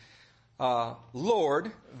prayer.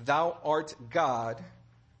 Lord, thou art God,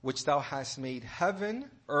 which thou hast made heaven,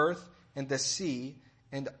 earth, and the sea,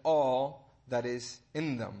 and all that is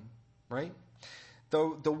in them. Right?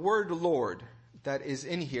 The word Lord that is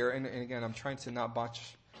in here, and again, I'm trying to not botch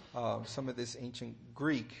some of this ancient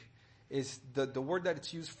Greek, is the word that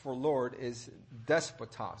it's used for Lord is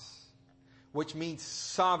despotos, which means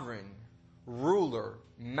sovereign, ruler,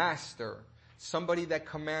 master, somebody that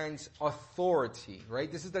commands authority,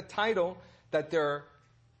 right? This is the title that they're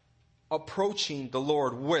approaching the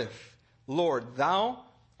Lord with. Lord, thou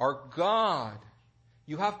art God.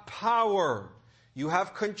 You have power. You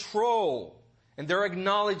have control. And they're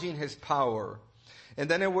acknowledging His power. And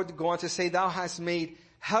then it would go on to say, thou hast made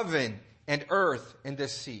heaven and earth and the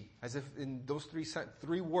sea. As if in those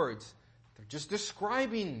three words, they're just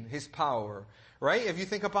describing His power. Right? If you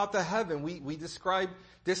think about the heaven, we described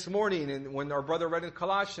this morning, and when our brother read in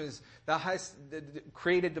Colossians, that has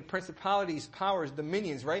created the principalities, powers,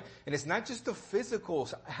 dominions, right? And it's not just the physical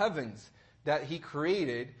heavens that He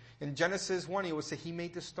created. In Genesis 1, He would say He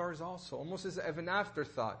made the stars also, almost as an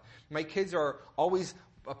afterthought. My kids are always,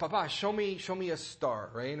 Papa, show me a star,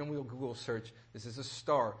 right? And we'll Google search, this is a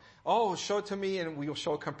star. Oh, show it to me, and we'll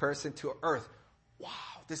show a comparison to Earth. Wow,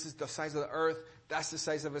 this is the size of the Earth. That's the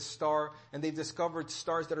size of a star. And they've discovered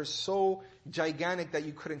stars that are so gigantic that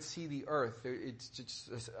you couldn't see the earth. It's just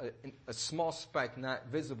a small speck, not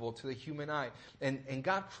visible to the human eye. And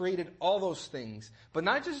God created all those things. But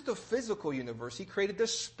not just the physical universe. He created the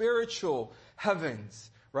spiritual heavens.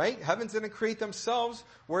 Right? Heavens didn't create themselves.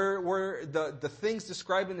 Where the things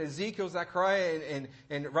described in Ezekiel, Zechariah,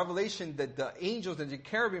 and Revelation, that the angels and the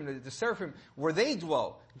cherubim, the seraphim, where they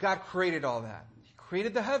dwell, God created all that. He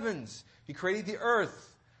created the heavens. He created the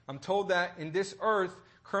earth. I'm told that in this earth,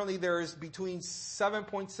 currently there is between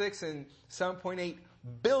 7.6 and 7.8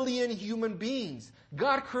 billion human beings.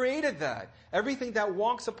 God created that. Everything that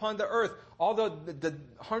walks upon the earth, all the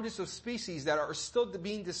hundreds of species that are still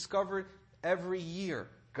being discovered every year.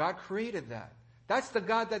 God created that. That's the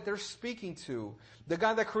God that they're speaking to. The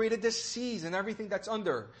God that created the seas and everything that's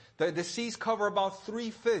under. The seas cover about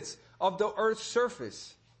 3/5 of the earth's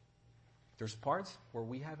surface. There's parts where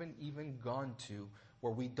we haven't even gone to,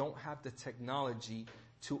 where we don't have the technology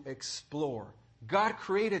to explore. God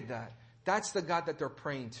created that. That's the God that they're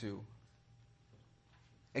praying to.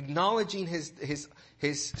 Acknowledging His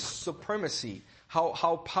supremacy,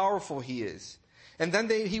 how powerful He is. And then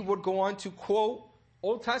He would go on to quote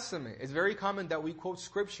Old Testament. It's very common that we quote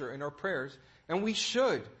Scripture in our prayers, and we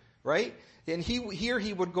should, right? And here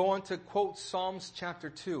he would go on to quote Psalms chapter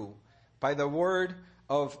 2 by the word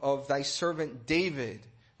of thy servant David,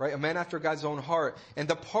 right? A man after God's own heart. And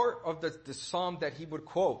the part of the psalm that he would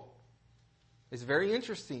quote is very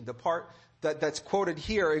interesting. The part that's quoted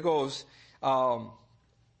here, it goes,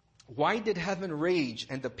 why did heaven rage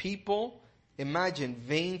and the people imagine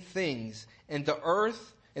vain things, and the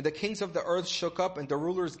earth and the kings of the earth shook up, and the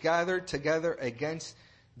rulers gathered together against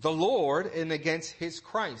the Lord and against His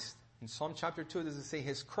Christ? In Psalm chapter 2, it doesn't say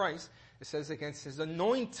His Christ. It says against His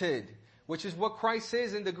anointed, which is what Christ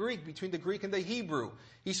is in the Greek, between the Greek and the Hebrew.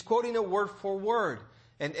 He's quoting it word for word.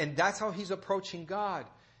 And that's how he's approaching God.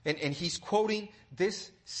 And he's quoting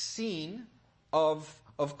this scene of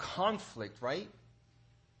conflict, right?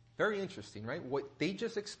 Very interesting, right? What they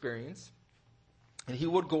just experienced. And he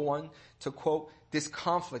would go on to quote this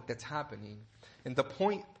conflict that's happening. And the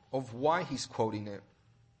point of why he's quoting it,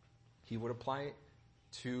 he would apply it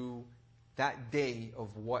to that day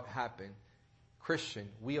of what happened. Christian,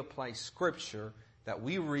 we apply scripture that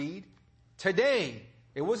we read today.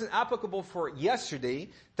 It wasn't applicable for yesterday.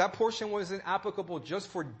 That portion wasn't applicable just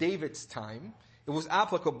for David's time. It was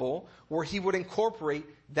applicable where he would incorporate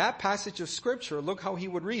that passage of scripture. Look how he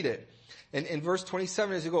would read it. And in verse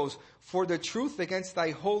 27 as he goes, for the truth against thy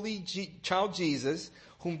holy child Jesus,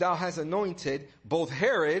 whom thou hast anointed, both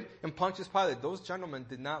Herod and Pontius Pilate. Those gentlemen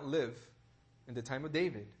did not live in the time of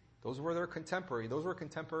David. Those were their contemporary. Those were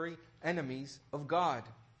contemporary enemies of God.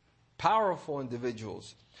 Powerful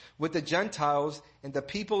individuals. With the Gentiles and the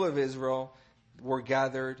people of Israel were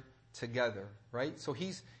gathered together. Right? So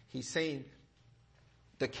he's saying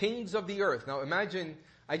the kings of the earth. Now imagine,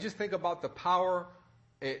 I just think about the power,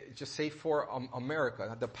 just say for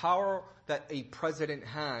America, the power that a president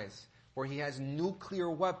has, where he has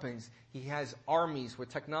nuclear weapons, he has armies with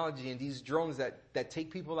technology and these drones that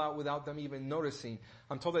take people out without them even noticing.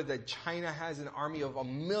 I'm told that China has an army of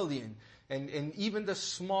 1 million. And even the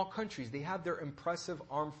small countries, they have their impressive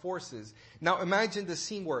armed forces. Now imagine the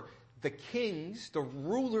scene where the kings, the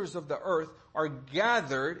rulers of the earth, are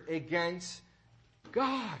gathered against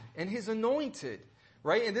God and His anointed.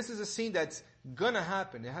 Right? And this is a scene that's gonna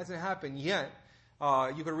happen. It hasn't happened yet.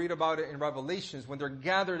 You can read about it in Revelations when they're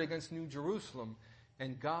gathered against New Jerusalem.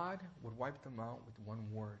 And God would wipe them out with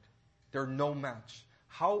one word. They're no match.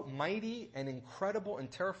 How mighty and incredible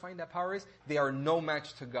and terrifying that power is, they are no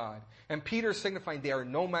match to God. And Peter signifying they are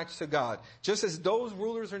no match to God. Just as those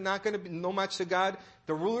rulers are not going to be no match to God,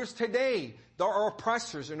 the rulers today, there are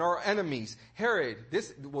oppressors and our enemies. Herod,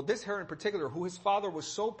 this Herod in particular, who his father was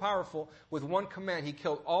so powerful, with one command, he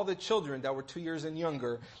killed all the children that were 2 years and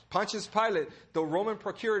younger. Pontius Pilate, the Roman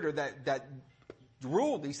procurator that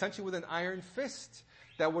ruled essentially with an iron fist,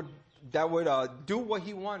 that would do what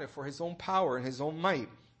he wanted for his own power and his own might.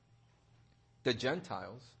 The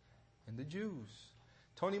Gentiles and the Jews.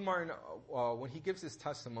 Tony Martin, when he gives his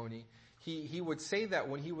testimony, he would say that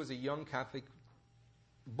when he was a young Catholic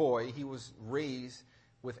boy, he was raised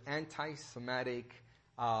with anti-Semitic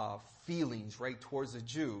feelings, right, towards the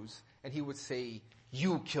Jews. And he would say,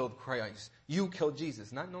 you killed Christ. You killed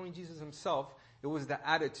Jesus. Not knowing Jesus himself, it was the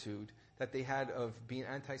attitude that they had of being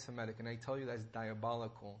anti-Semitic. And I tell you, that's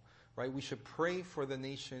diabolical. Right? We should pray for the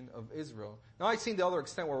nation of Israel. Now I've seen the other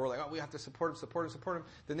extent where we're like, oh, we have to support him.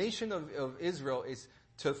 The nation of Israel is,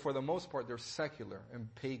 for the most part, they're secular and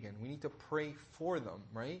pagan. We need to pray for them,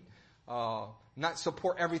 right? Not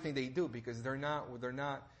support everything they do because they're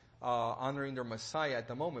not honoring their Messiah at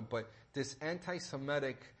the moment. But this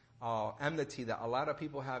anti-Semitic enmity that a lot of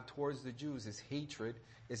people have towards the Jews is hatred.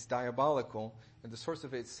 It's diabolical, and the source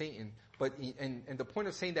of it is Satan. But and the point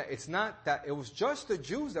of saying that it's not that it was just the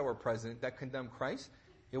Jews that were present that condemned Christ.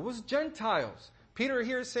 It was Gentiles. Peter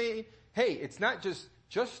here is saying, hey, it's not just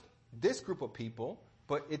this group of people,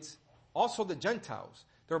 but it's also the Gentiles.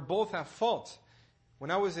 They're both at fault.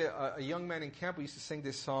 When I was a young man in camp, we used to sing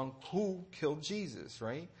this song, Who Killed Jesus,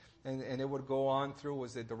 right? And it would go on through,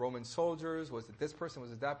 was it the Roman soldiers? Was it this person?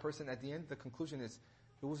 Was it that person? At the end, the conclusion is,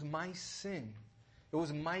 it was my sin. It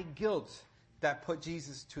was my guilt that put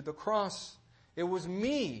Jesus to the cross. It was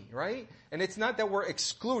me, right? And it's not that we're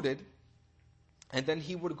excluded. And then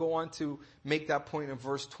he would go on to make that point in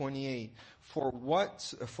verse 28.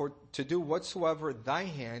 To do whatsoever thy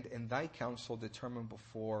hand and thy counsel determined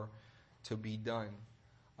before to be done.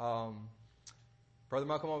 Brother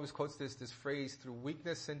Malcolm always quotes this phrase, through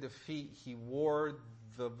weakness and defeat, he wore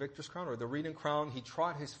the victor's crown, or the redeemed crown. He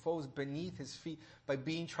trod his foes beneath his feet by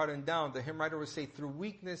being trodden down. The hymn writer would say, through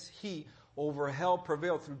weakness he over hell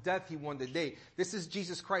prevailed. Through death he won the day. This is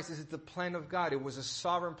Jesus Christ. This is the plan of God. It was a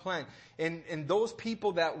sovereign plan. And those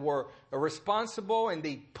people that were responsible and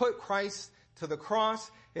they put Christ to the cross,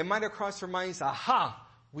 it might have crossed their minds, aha,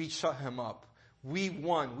 we shut him up. We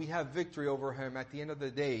won. We have victory over him. At the end of the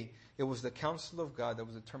day, it was the counsel of God that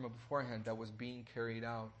was determined beforehand that was being carried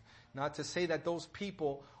out. Not to say that those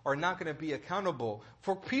people are not going to be accountable.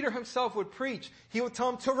 For Peter himself would preach. He would tell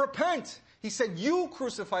them to repent. He said, you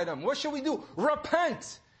crucified him. What should we do?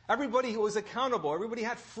 Repent. Everybody was accountable. Everybody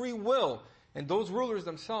had free will. And those rulers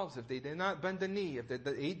themselves, if they did not bend the knee, if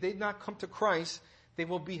they did not come to Christ, they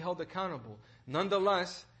will be held accountable.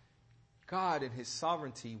 Nonetheless, God in His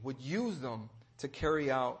sovereignty would use them to carry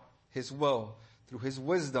out His will. Through His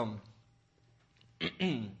wisdom,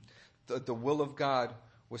 the will of God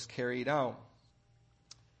was carried out.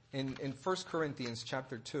 In 1 Corinthians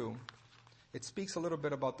chapter 2, it speaks a little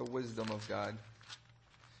bit about the wisdom of God.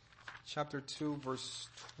 chapter 2, verse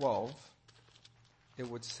 12, it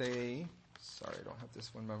would say, sorry, I don't have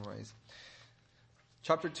this one memorized.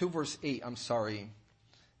 Chapter 2, verse 8,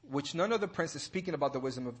 which none of the princes, speaking about the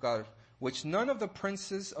wisdom of God, which none of the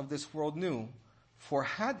princes of this world knew, for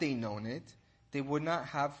had they known it, they would not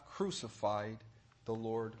have crucified the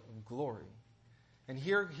Lord of glory. And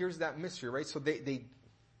here's that mystery, right? So they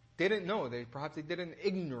didn't know. Perhaps they did it in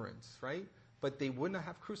ignorance, right? But they would not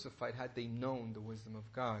have crucified had they known the wisdom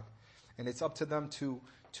of God. And it's up to them to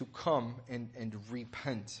come and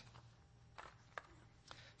repent.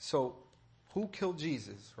 So, who killed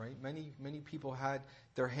Jesus, right? Many people had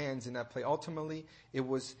their hands in that play. Ultimately, it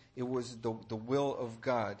was the will of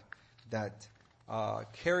God that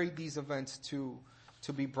carried these events to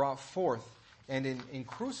be brought forth. And in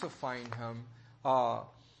crucifying him,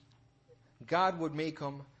 God would make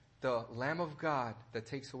him the Lamb of God that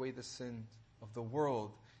takes away the sins of the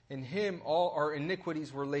world. In him, all our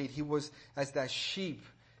iniquities were laid. He was as that sheep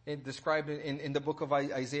described in the book of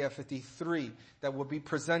Isaiah 53 that would be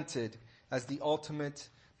presented as the ultimate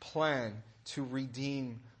plan to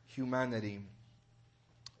redeem humanity.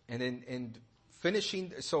 And in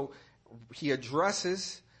finishing, so he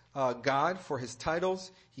addresses God for his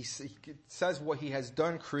titles. He says what he has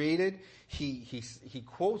done, created. He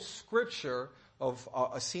quotes scripture of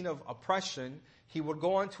a scene of oppression. He would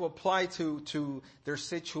go on to apply to their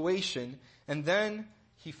situation. And then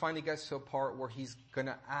he finally gets to a part where he's going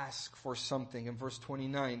to ask for something in verse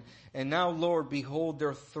 29. And now, Lord, behold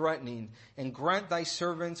their threatening, and grant thy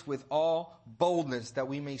servants with all boldness that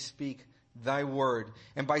we may speak thy word.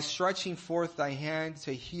 And by stretching forth thy hand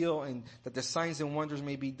to heal, and that the signs and wonders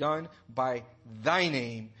may be done by thy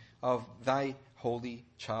name of thy holy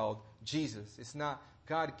child, Jesus. It's not,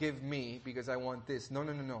 God, give me because I want this.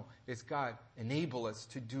 No. It's God, enable us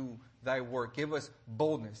to do thy work. Give us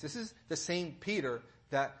boldness. This is the same Peter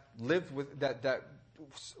that lived with, that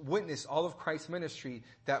witnessed all of Christ's ministry,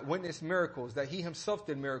 that witnessed miracles, that he himself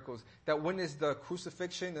did miracles, that witnessed the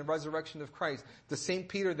crucifixion and resurrection of Christ. The same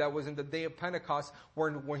Peter that was in the day of Pentecost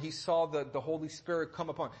when he saw the Holy Spirit come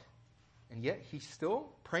upon. And yet he's still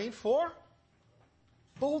praying for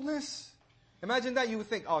boldness. Imagine that. You would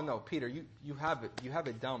think, oh no, Peter, you have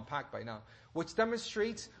it down packed by now. Which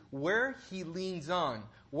demonstrates where he leans on,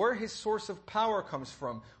 where his source of power comes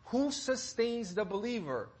from, who sustains the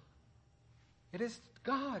believer. It is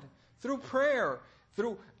God, through prayer,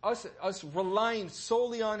 through us relying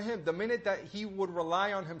solely on him. The minute that he would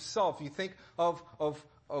rely on himself, you think of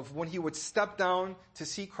when he would step down to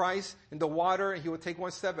see Christ in the water, and he would take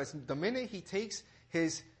one step. As the minute he takes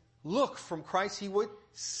his look from Christ, he would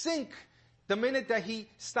sink. The minute that he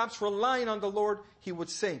stops relying on the Lord, he would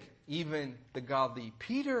sink. Even the godly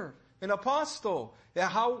Peter, an apostle.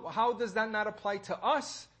 How does that not apply to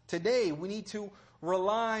us today? We need to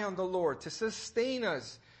rely on the Lord to sustain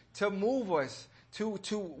us, to move us, to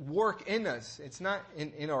work in us. It's not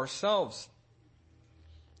in ourselves.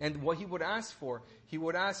 And what he would ask for, he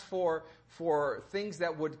would ask for things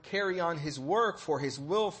that would carry on his work, for his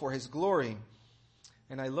will, for his glory.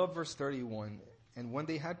 And I love verse 31. And when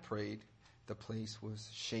they had prayed, the place was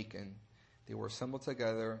shaken. They were assembled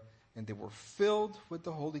together, and they were filled with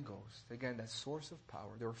the Holy Ghost. Again, that source of power.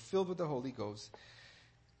 They were filled with the Holy Ghost.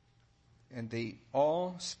 And they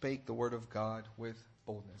all spake the word of God with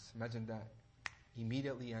boldness. Imagine that.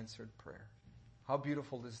 Immediately answered prayer. How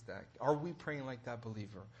beautiful is that? Are we praying like that,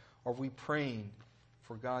 believer? Are we praying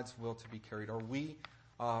for God's will to be carried? Are we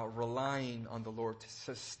relying on the Lord to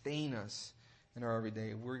sustain us in our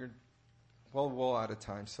everyday? We're well out of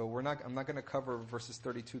time, so I'm not going to cover verses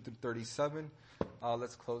 32 through 37.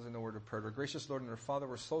 Let's close in the word of prayer. Our gracious Lord and our Father,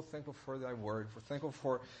 we're so thankful for thy word. We're thankful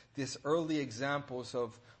for these early examples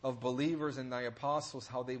of believers and thy apostles,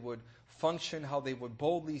 how they would function, how they would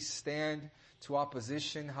boldly stand to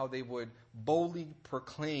opposition, how they would boldly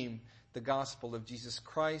proclaim the gospel of Jesus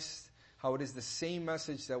Christ, how it is the same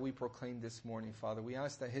message that we proclaim this morning, Father. We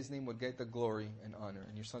ask that his name would get the glory and honor.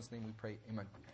 In your Son's name we pray, amen.